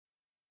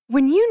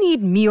When you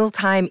need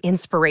mealtime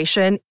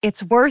inspiration,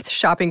 it's worth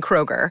shopping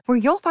Kroger, where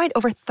you'll find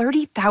over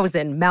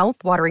 30,000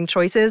 mouth-watering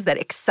choices that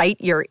excite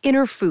your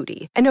inner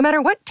foodie. And no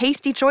matter what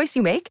tasty choice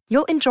you make,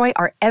 you'll enjoy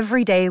our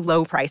everyday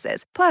low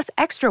prices, plus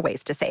extra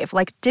ways to save,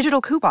 like digital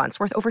coupons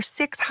worth over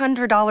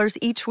 $600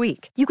 each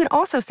week. You can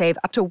also save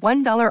up to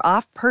 $1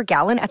 off per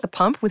gallon at the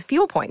pump with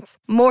fuel points.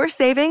 More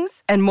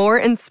savings and more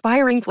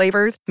inspiring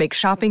flavors make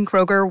shopping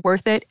Kroger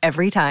worth it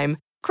every time.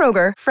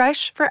 Kroger,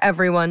 fresh for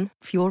everyone.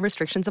 Fuel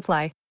restrictions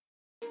apply.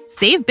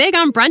 Save big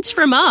on brunch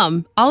for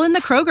mom, all in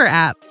the Kroger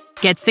app.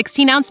 Get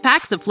 16-ounce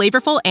packs of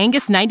flavorful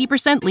Angus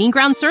 90% lean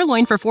ground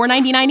sirloin for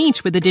 $4.99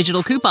 each with a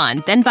digital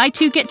coupon. Then buy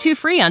 2, get 2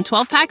 free on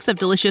 12 packs of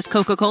delicious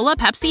Coca-Cola,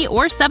 Pepsi,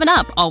 or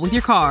 7-Up, all with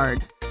your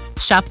card.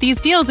 Shop these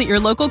deals at your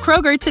local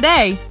Kroger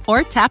today,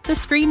 or tap the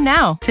screen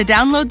now to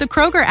download the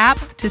Kroger app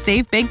to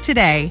save big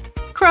today.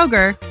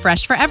 Kroger,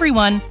 fresh for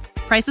everyone.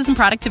 Prices and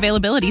product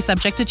availability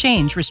subject to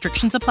change.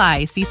 Restrictions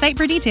apply. See site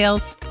for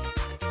details.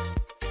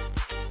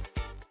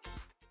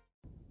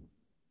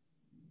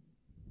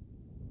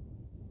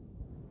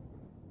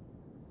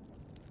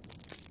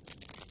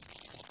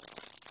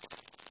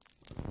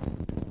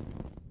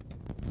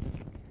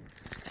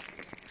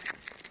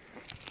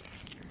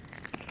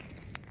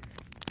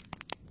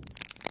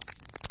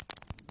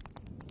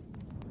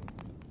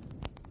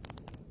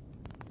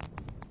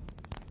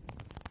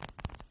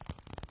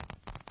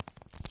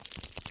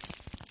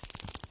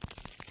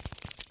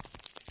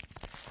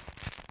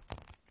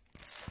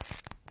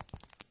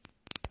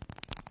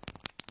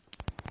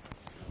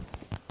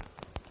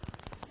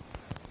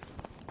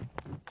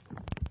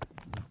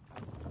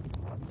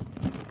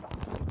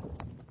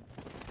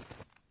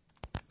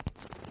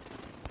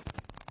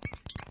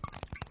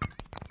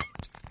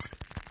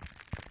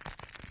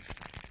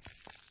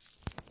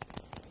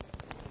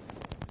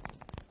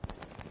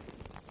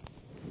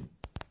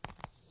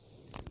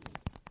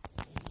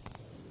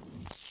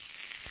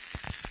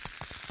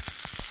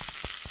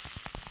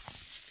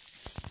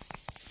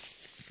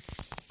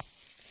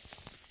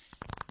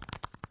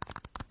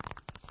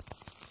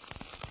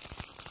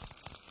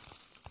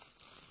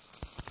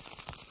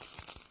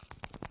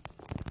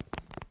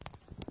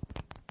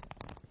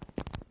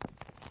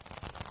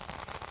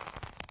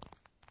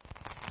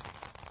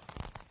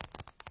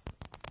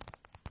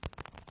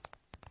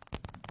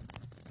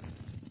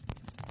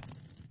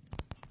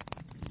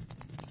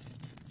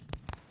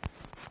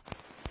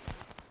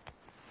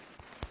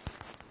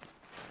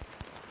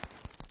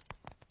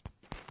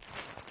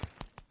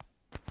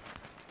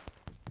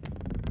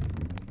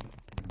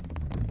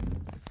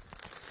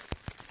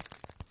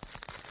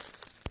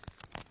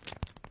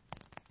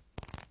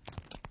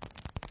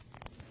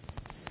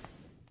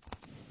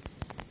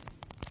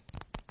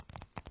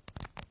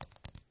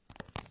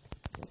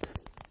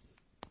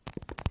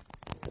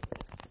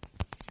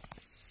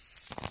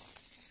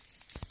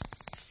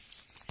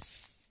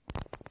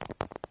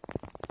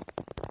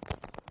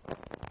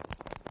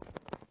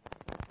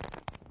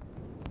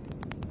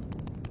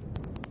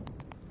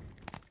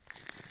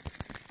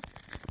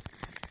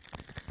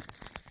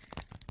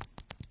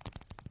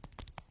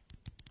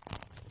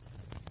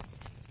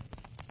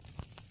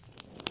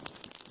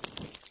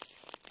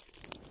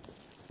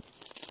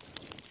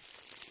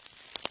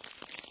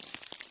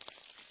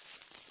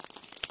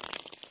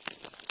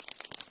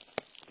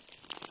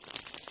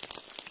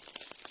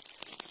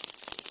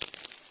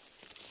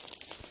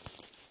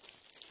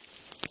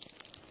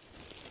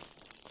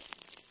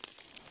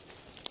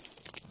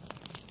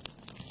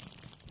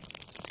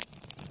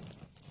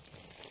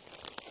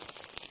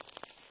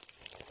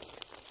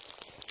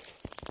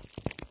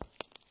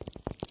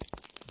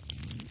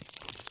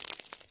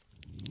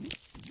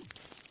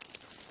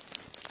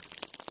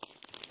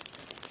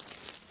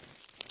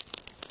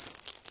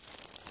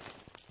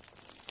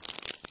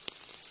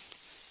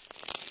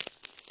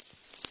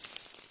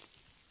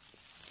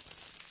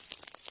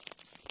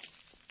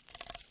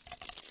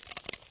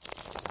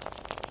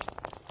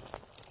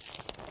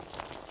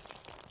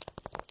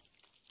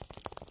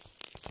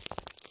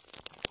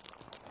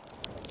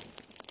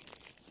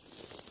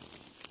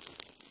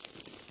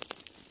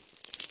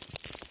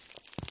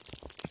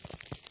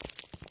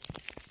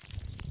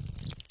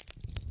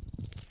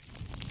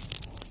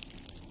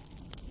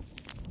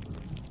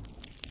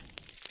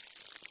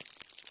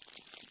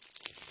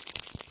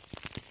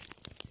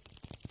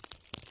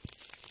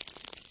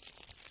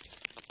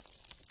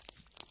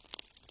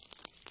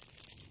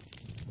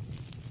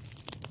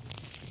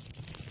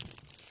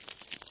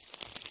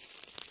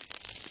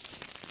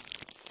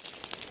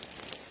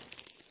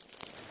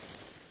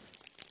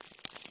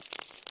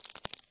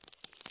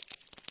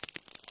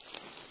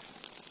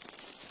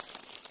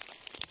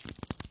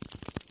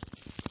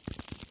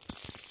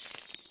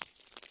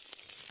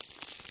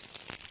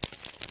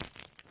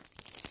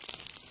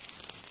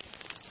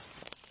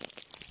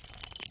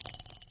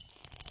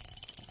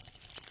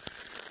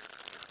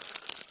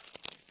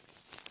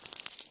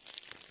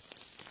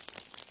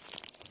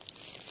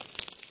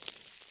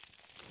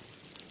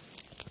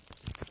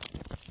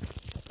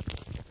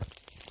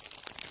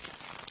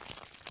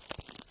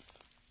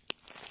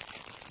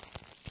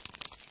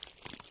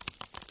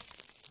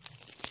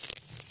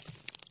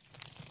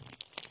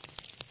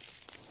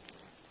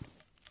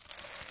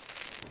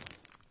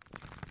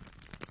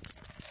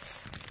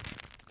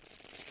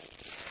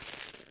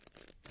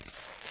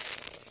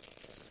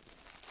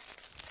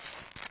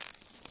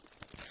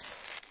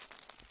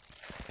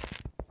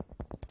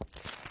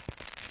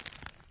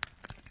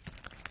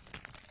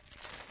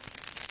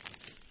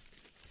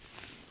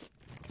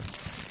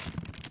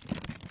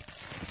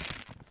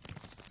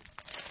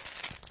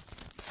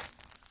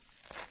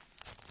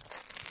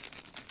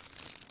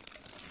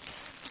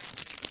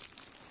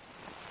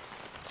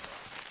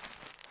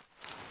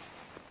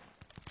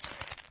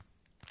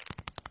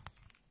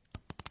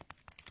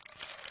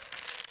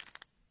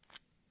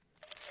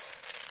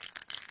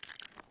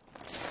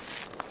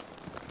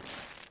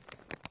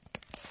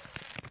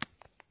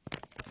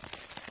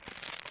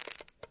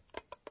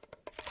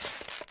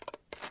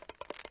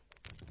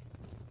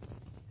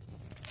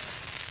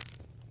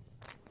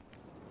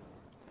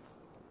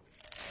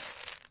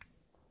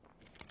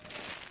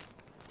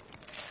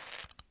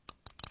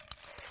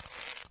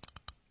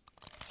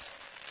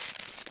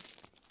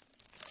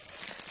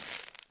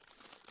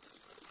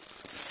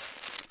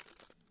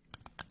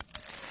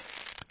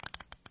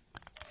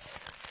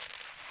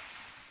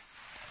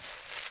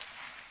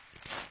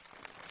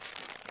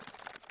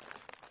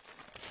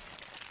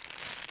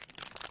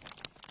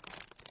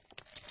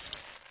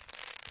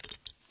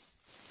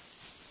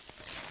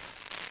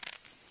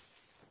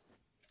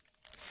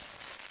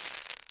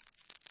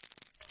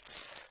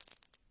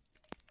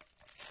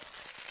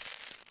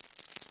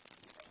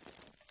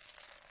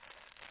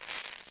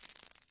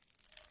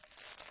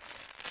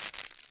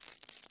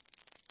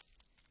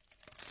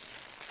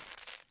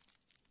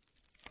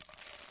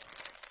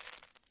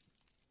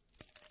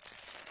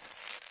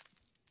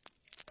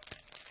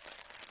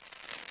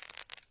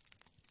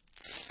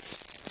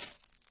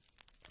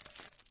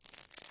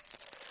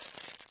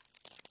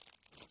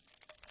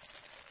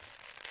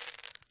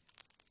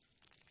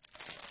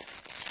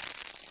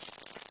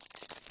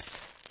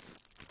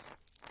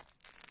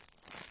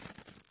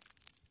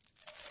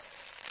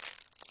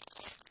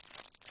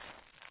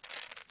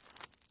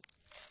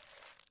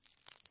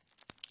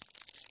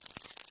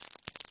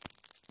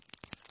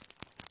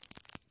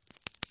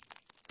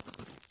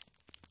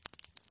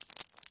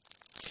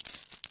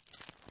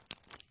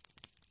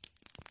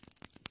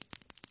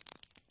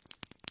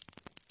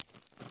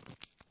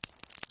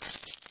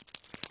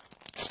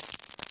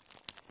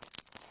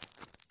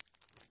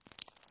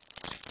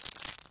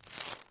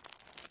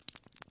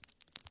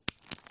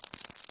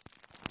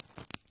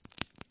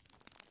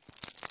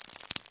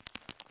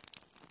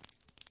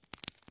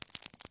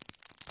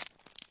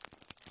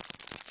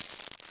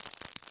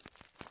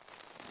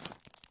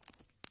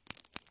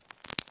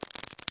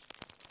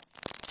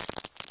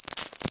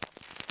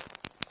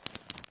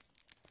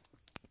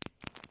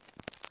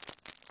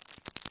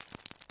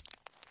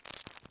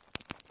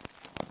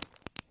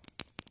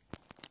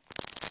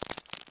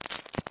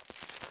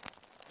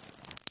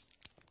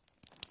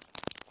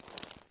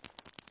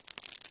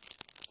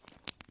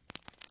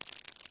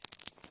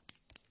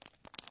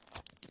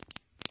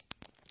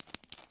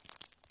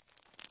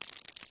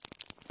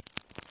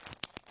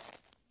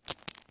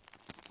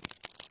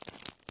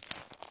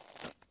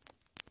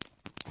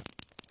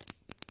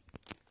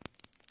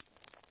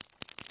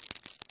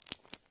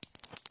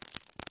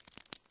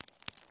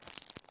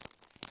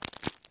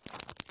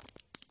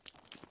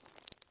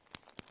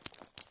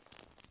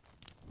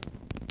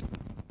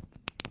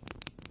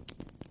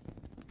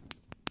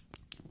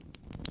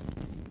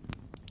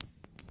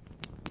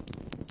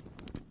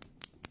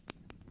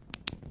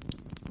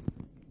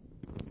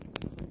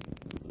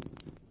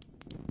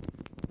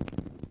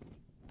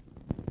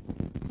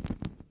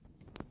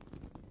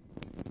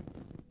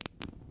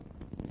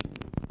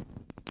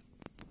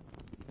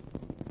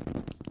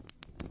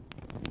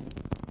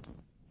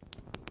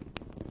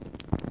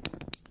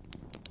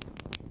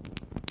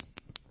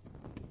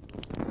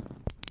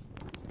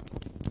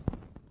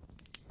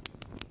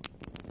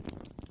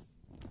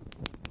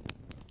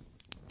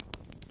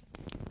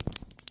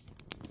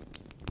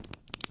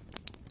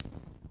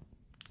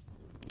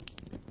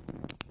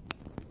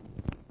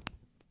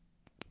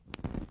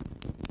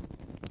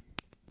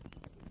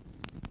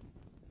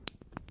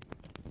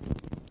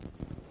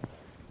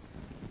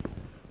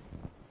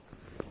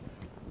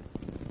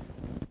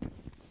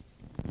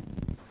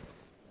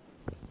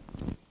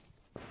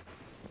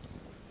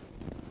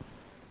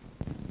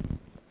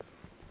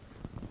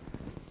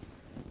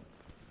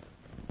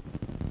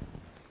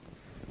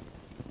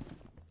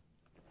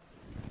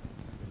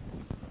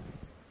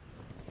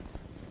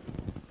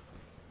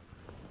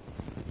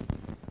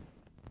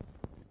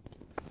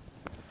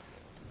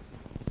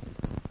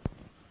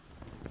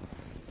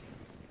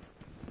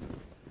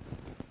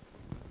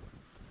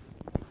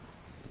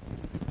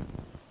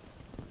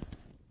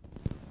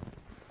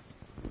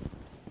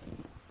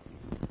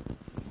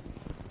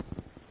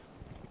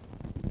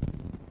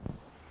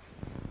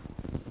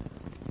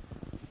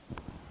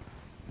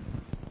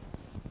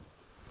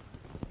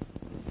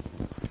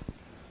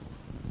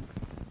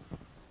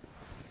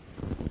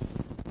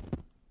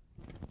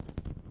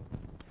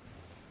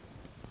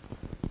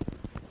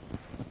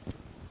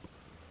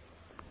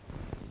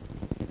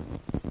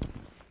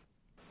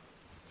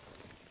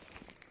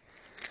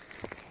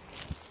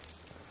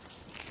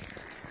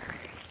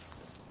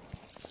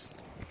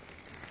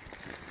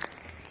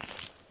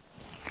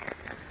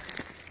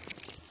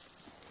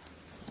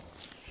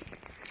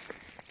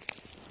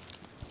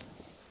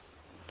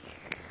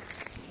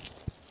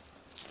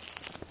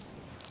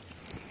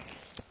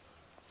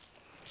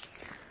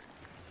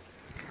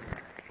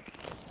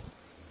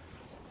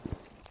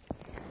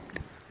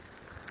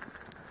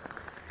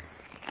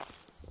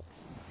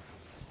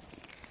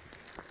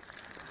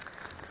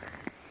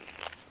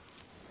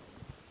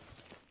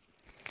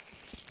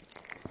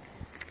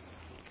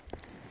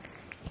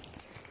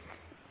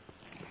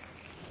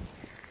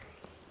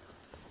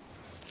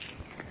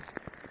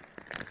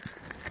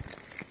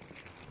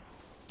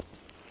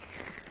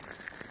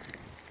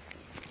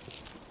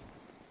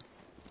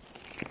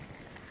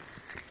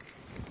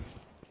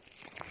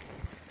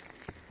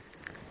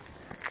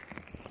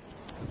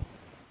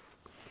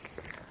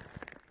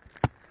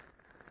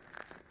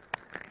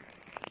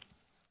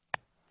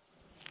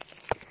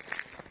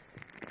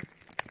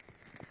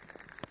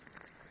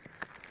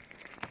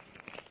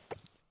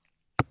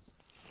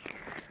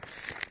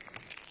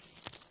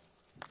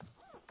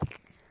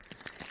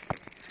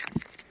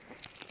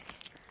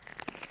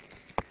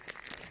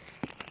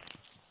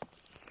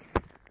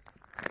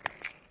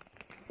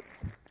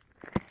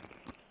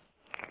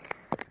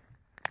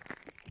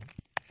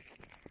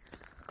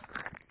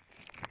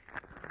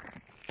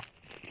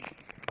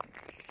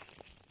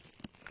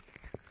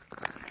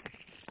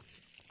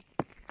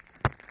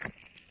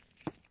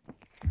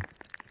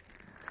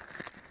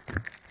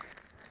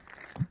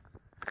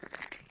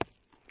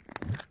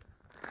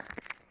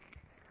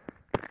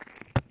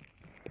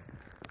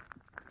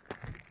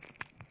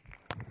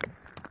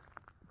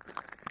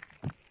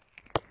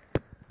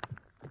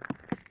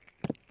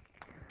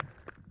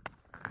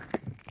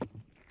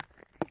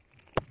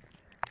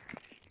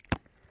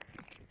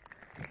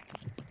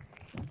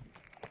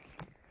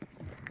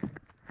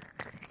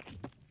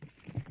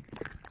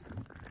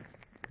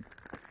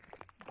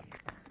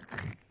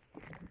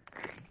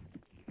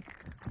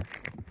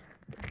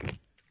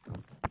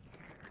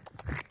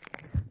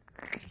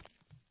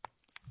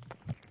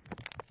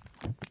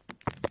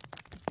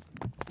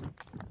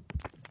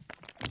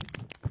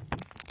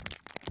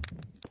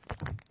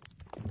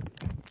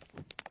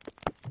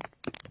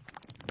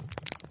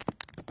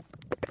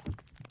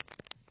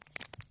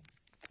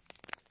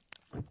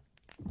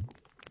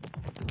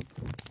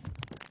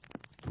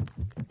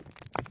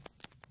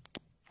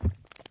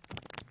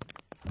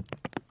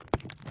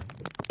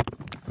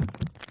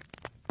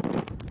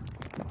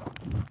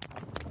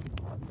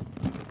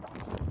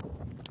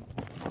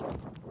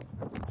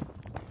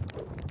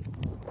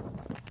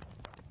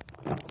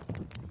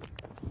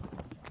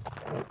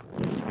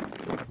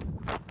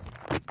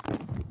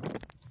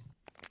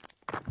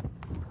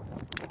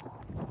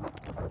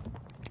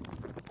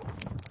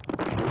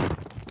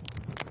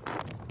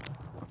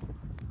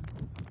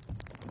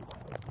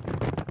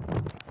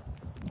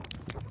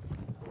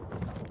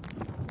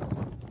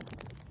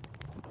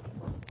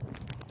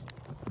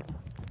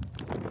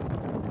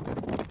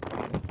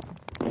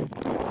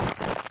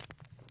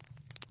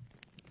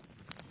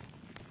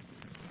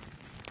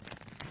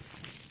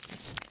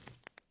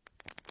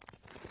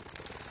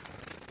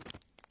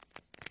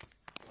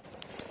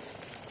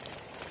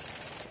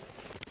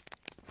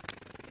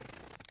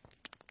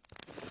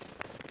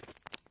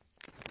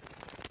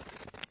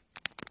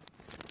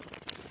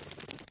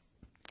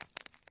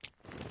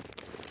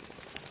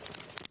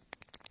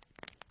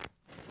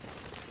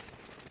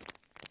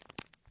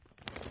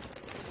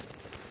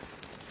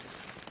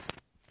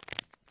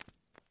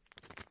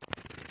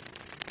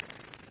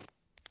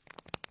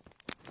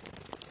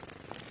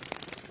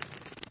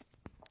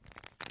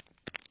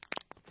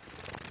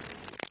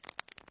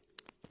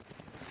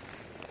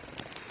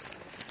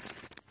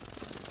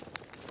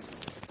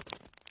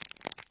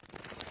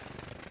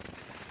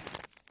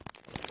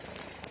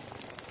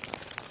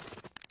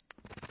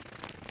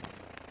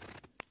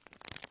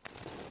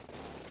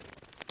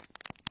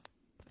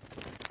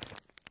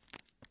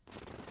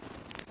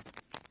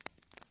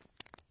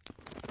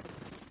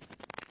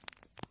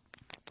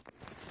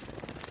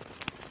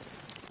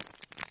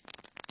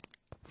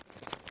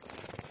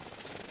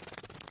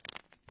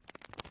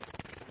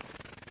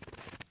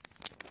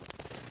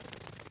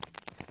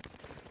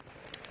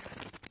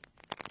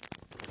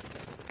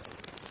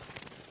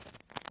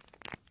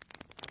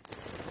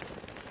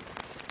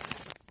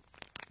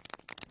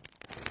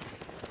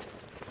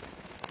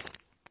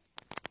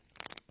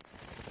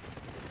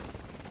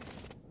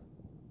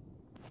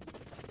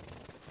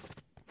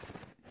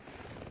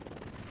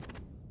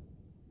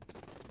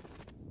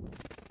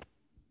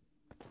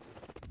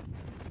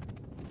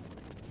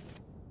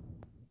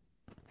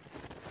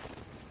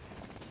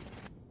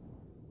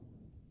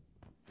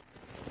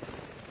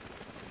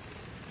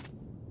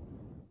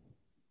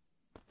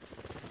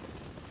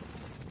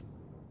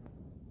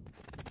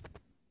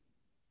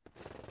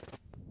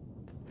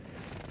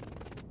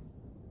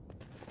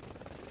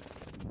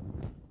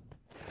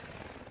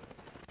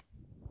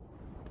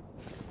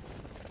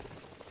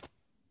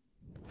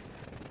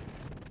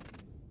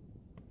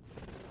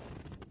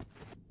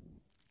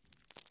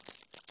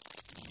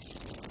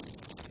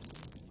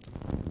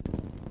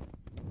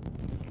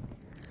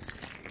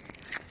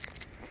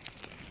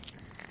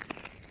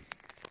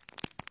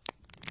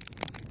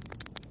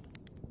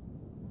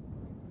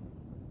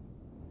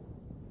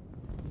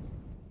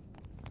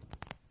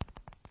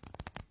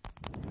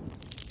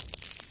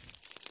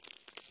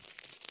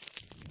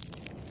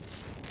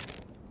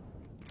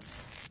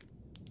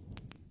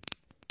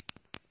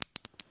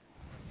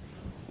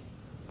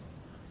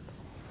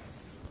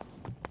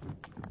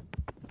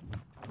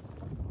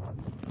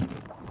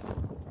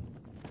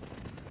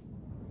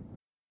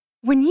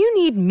 When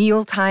you need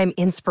mealtime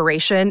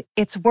inspiration,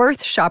 it's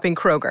worth shopping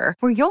Kroger,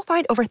 where you'll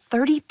find over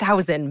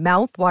 30,000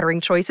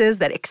 mouth-watering choices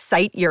that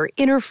excite your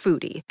inner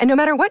foodie. And no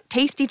matter what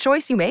tasty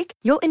choice you make,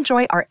 you'll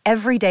enjoy our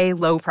everyday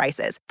low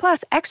prices,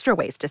 plus extra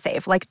ways to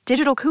save, like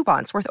digital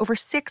coupons worth over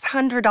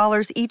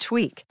 $600 each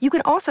week. You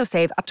can also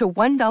save up to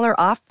 $1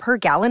 off per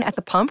gallon at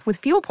the pump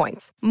with fuel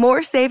points.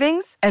 More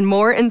savings and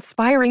more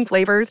inspiring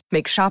flavors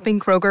make shopping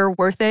Kroger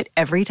worth it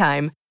every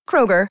time.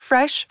 Kroger,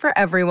 fresh for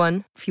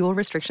everyone. Fuel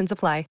restrictions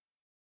apply.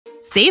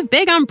 Save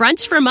big on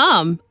brunch for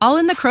mom, all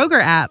in the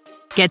Kroger app.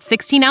 Get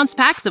 16-ounce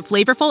packs of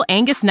flavorful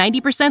Angus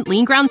 90%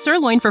 lean ground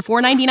sirloin for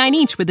 $4.99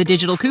 each with a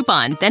digital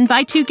coupon. Then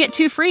buy 2, get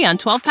 2 free on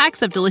 12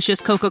 packs of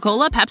delicious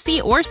Coca-Cola,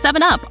 Pepsi, or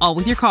 7-Up, all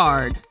with your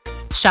card.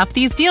 Shop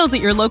these deals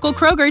at your local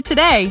Kroger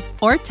today,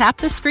 or tap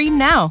the screen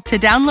now to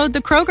download the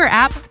Kroger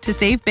app to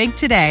save big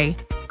today.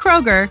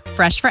 Kroger,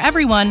 fresh for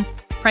everyone.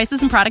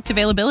 Prices and product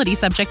availability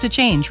subject to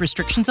change.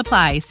 Restrictions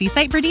apply. See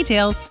site for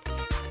details.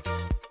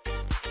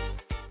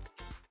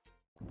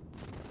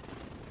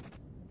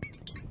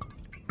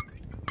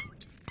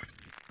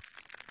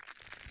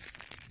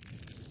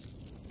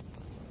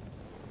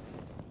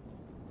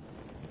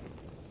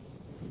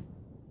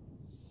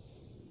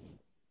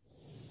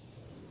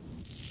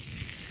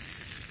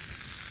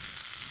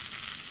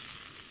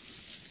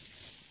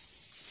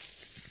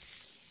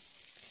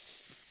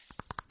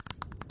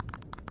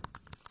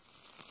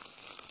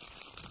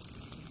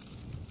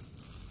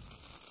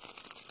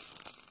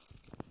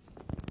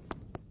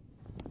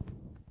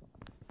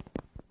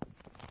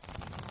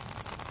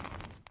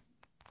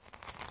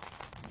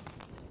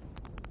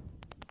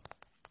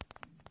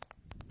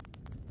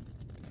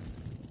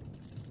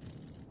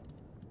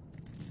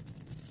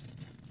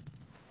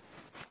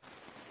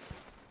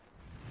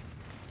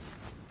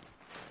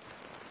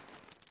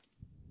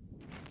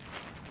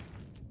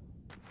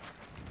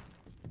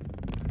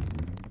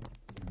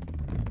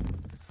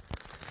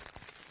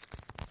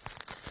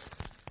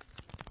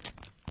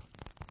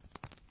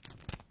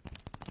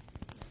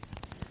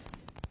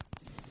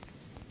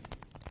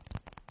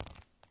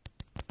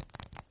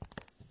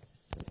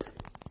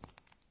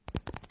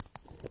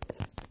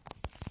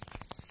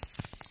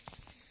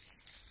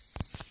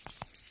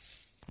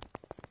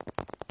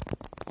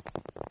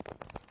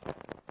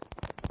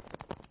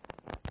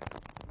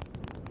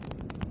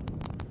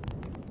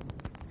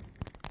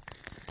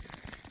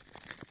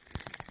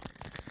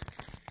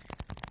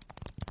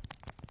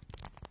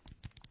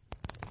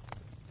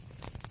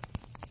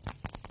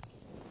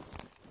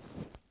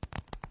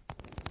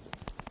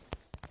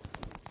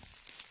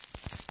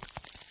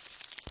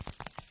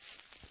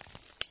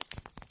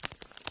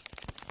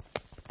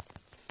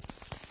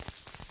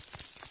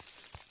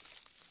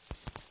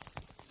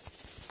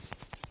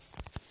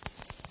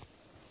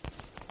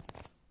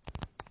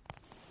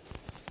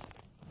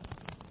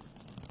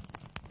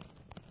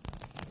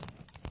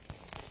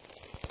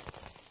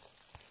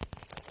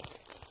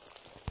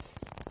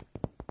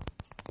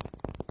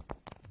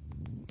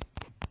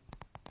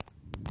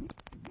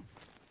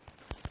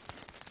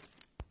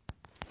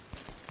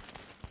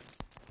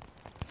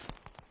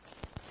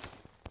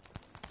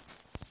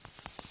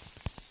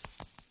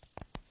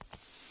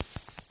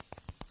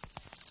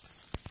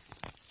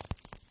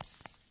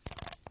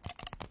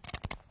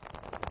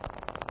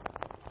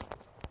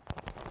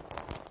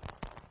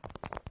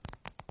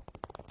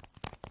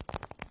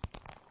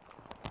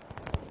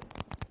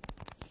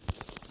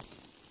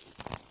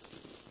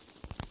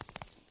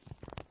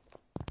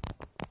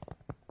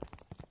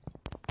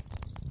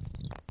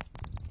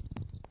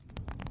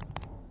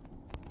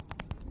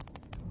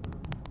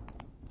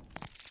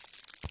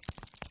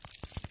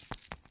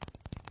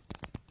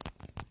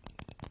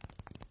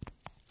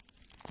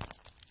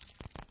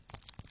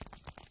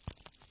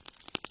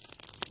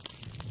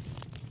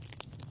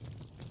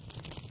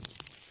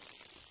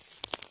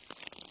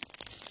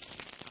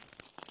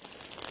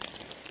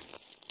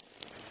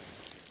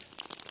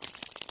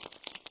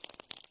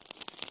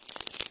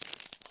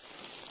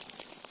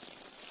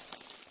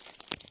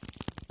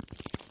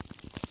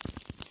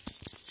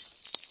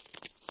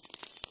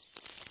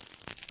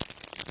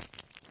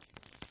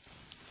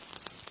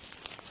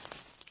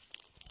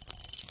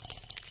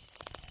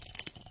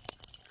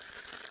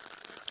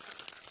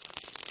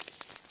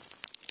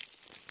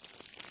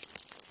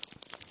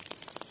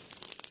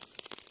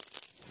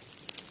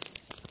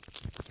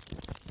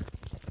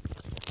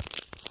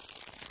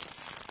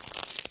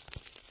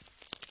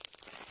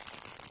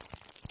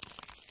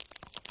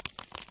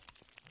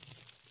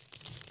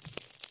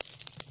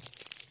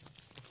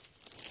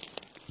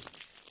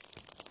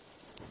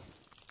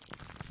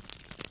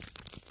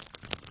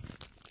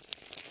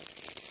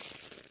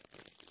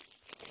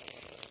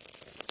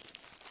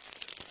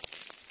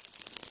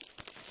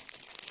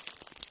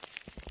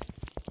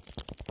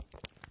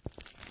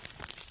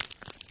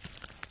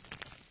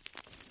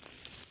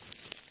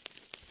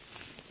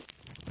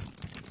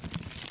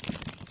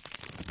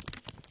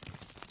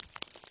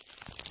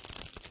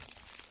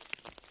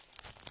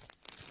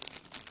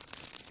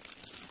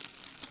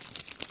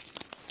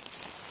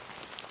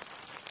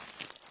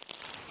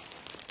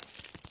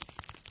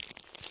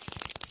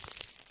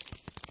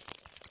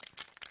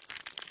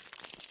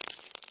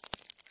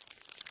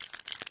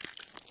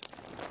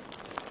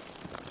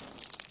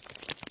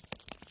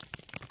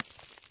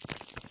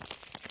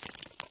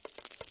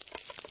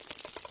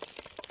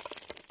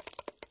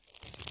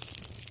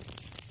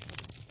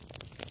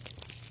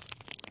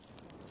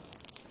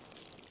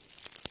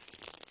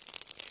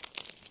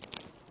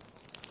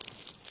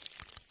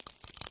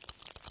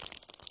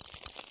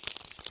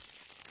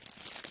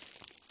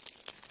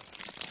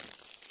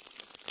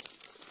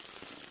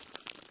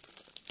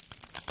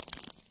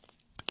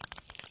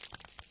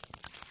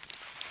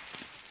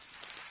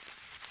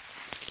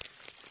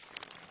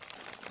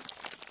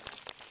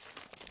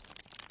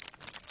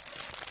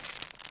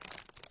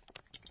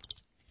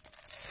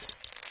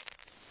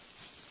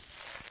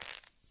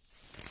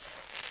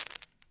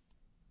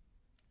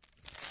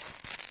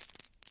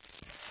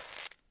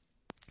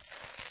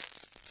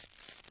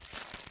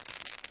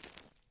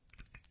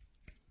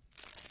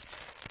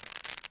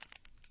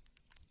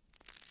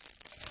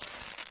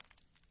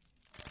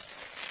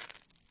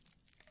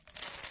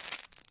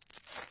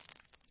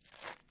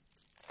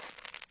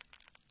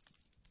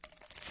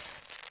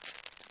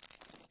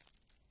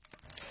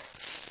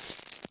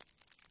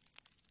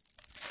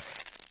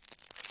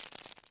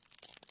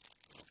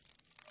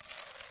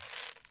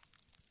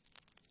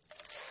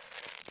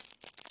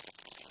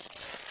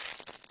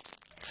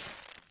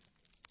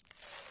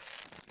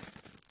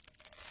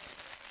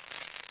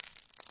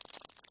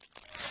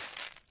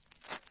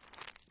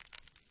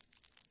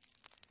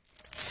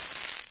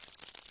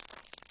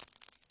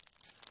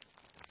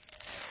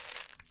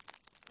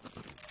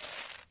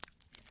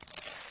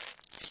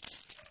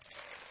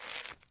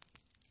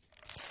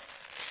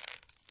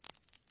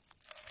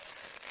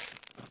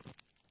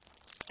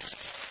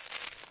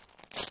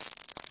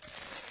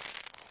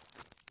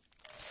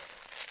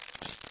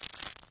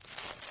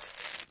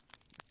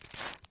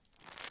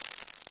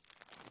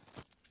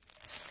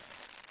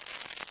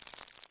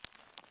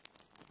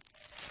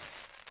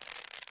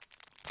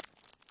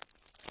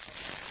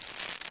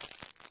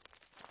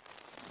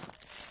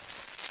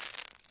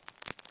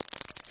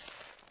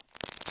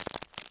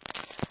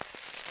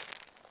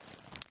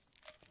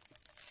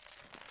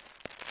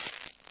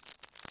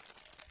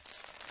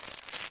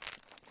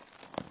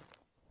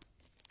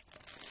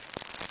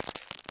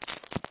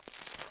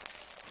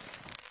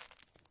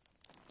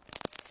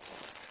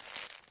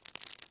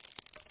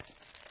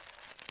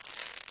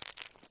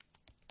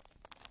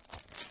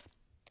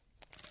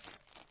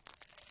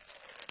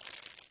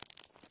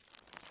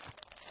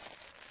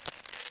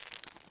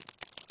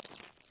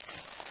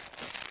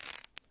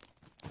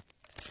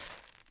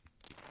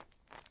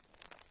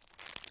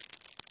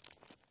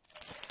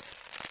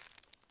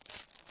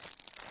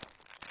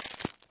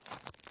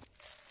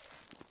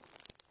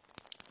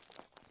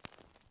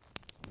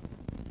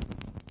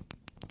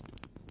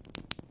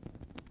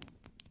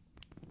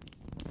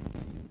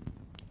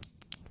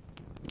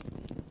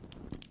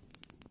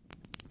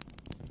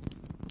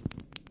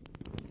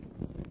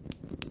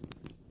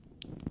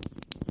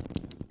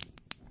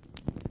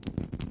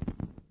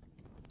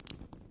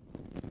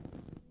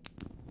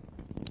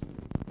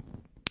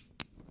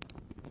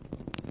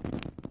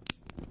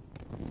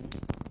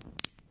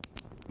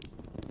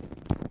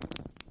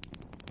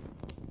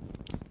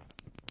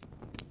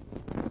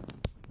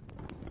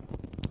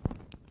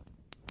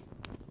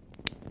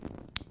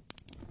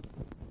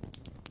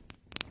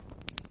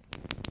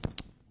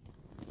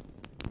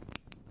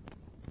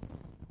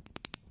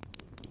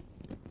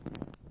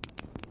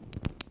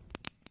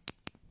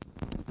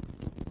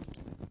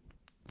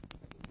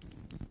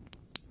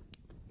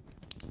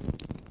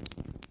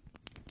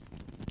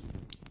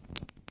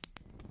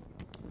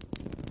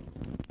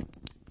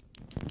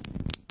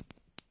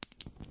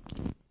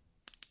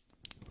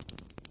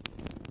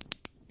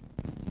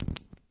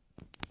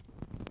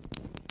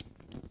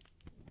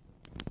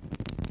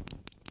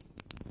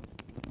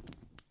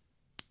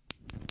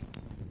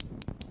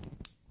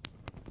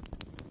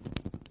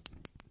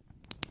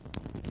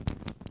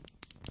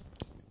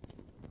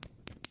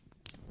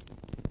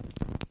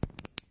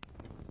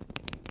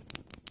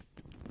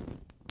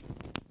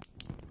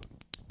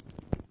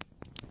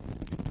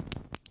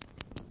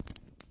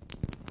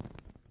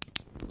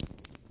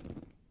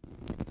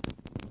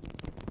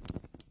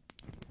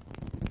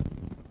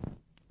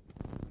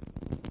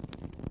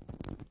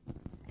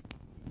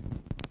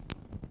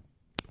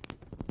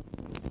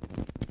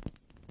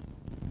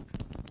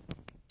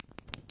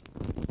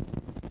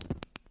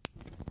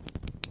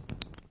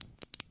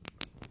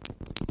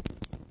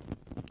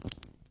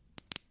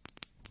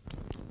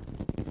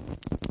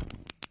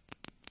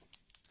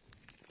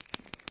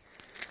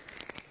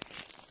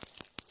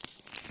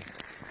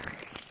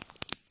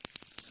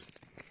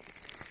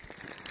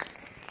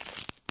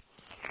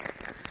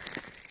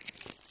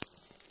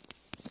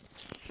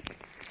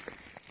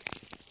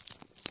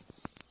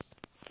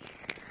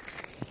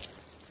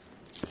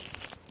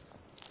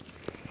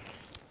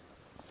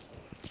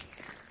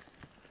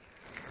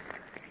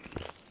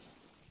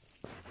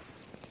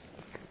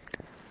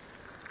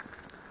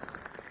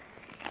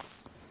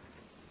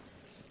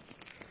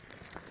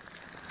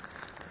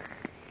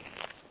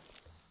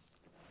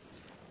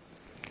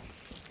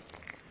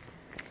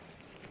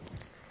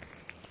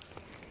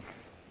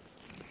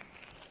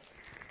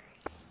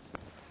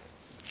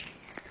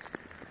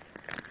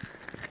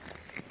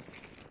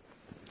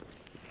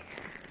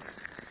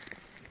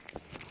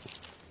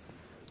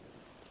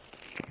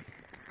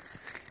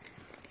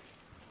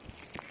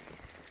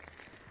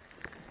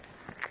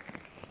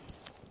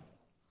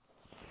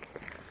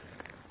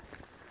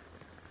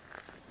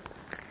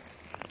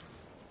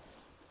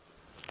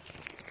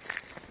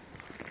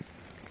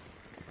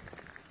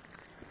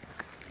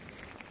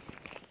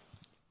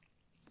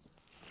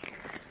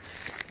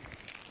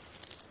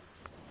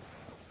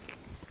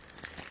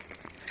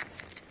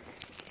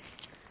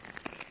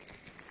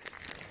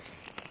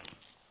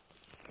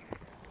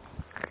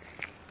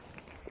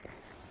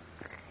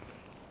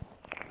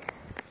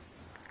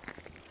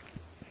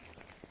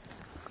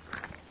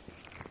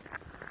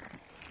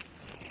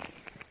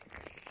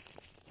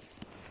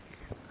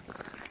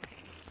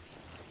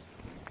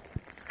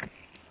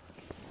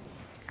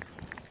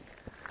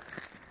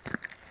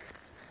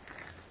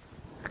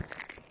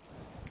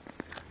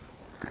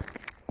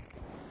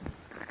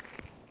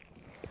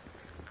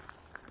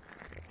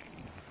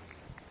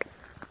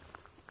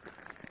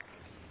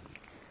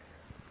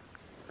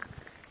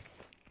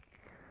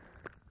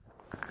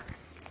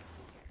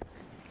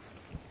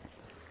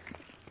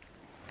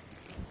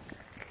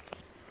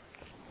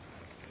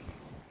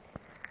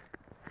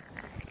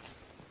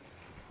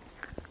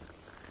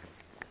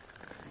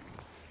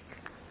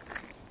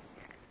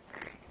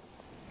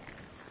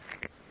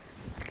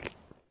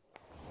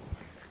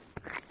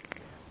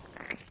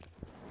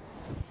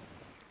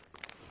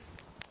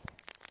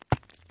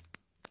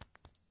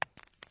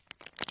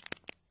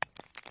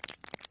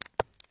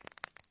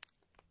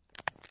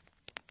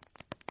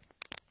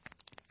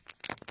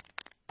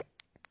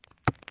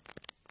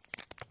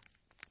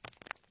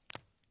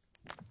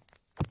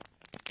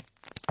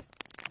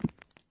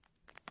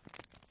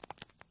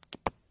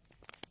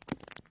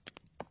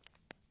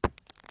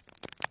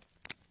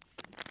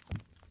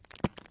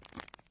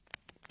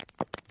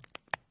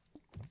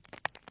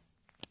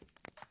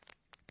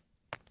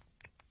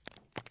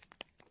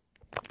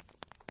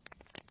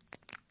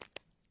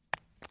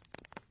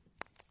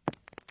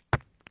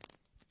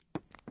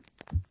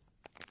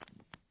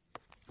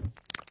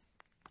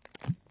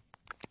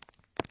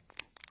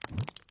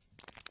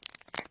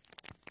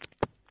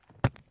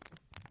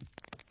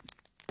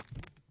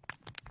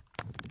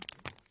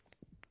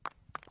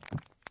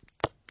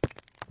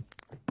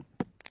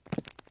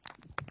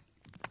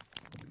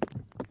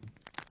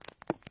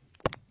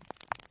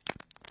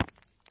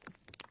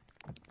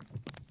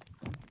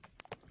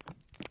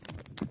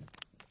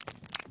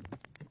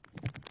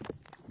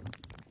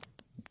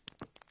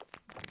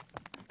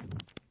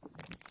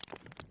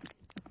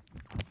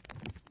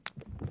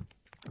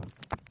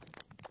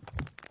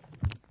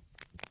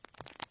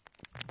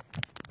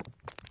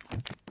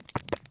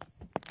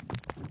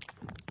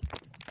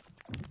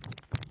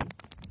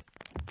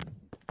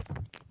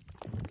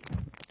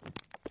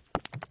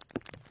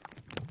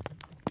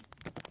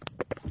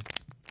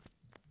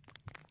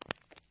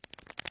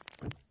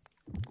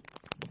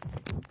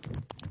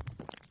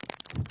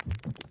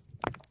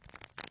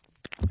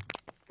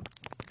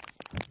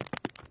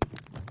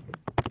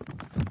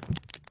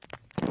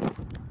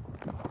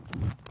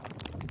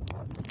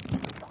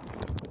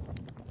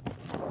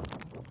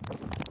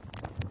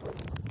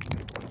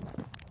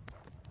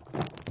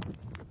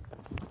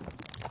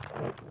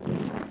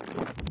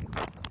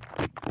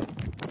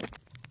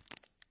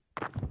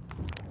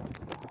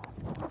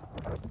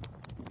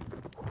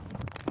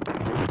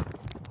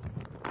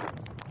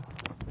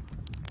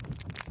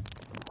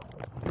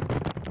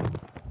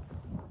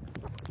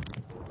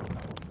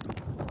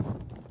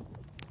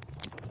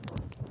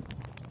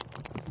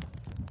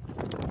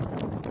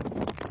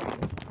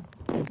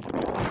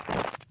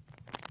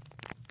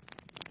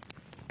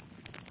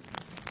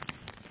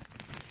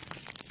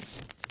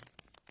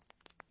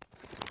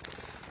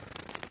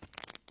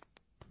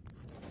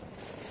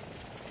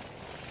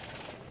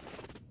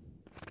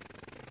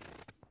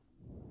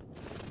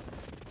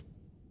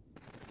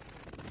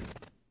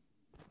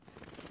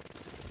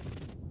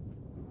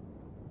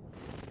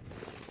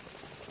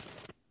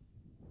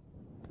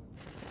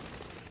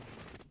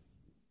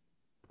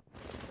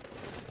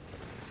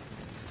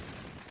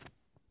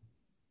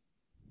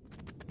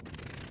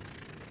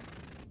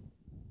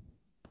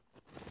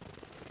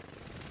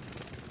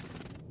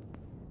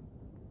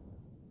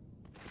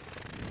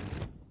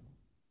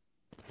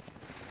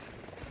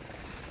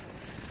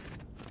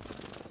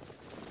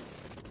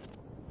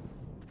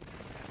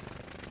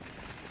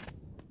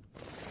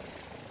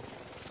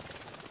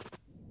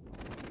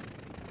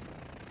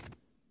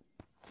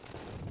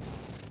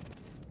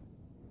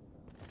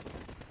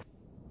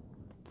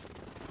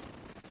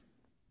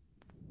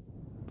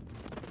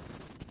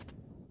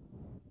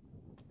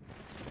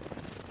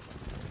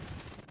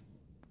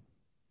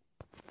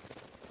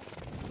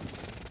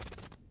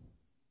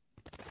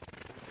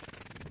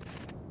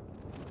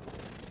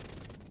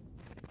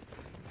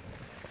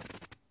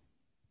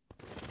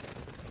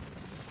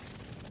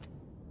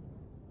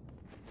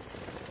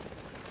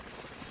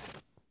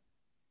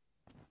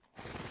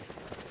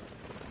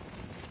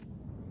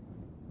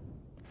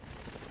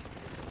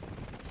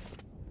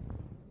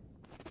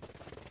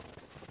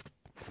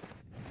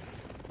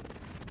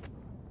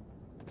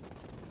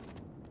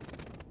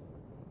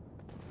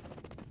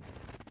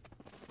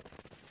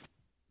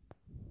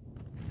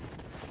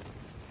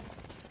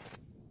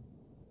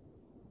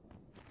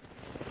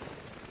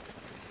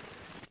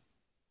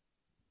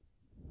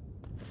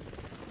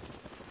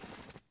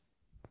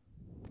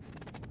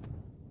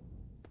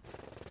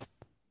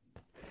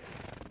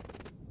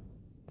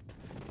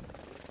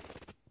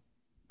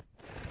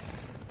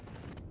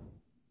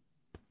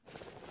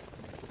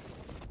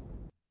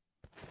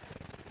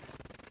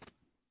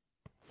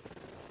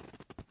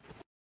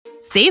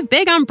 Save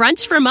big on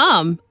brunch for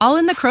mom, all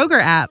in the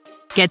Kroger app.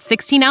 Get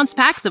 16-ounce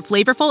packs of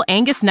flavorful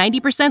Angus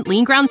 90%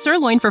 lean ground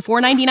sirloin for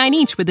 $4.99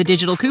 each with a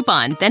digital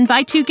coupon. Then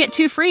buy 2, get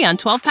 2 free on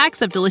 12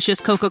 packs of delicious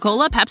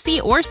Coca-Cola,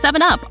 Pepsi, or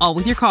 7-Up, all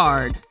with your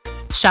card.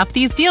 Shop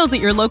these deals at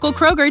your local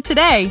Kroger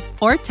today,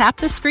 or tap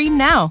the screen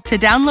now to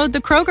download the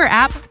Kroger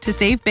app to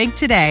save big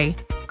today.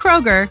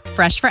 Kroger,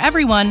 fresh for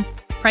everyone.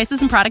 Prices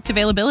and product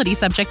availability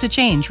subject to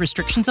change.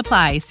 Restrictions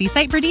apply. See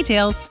site for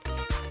details.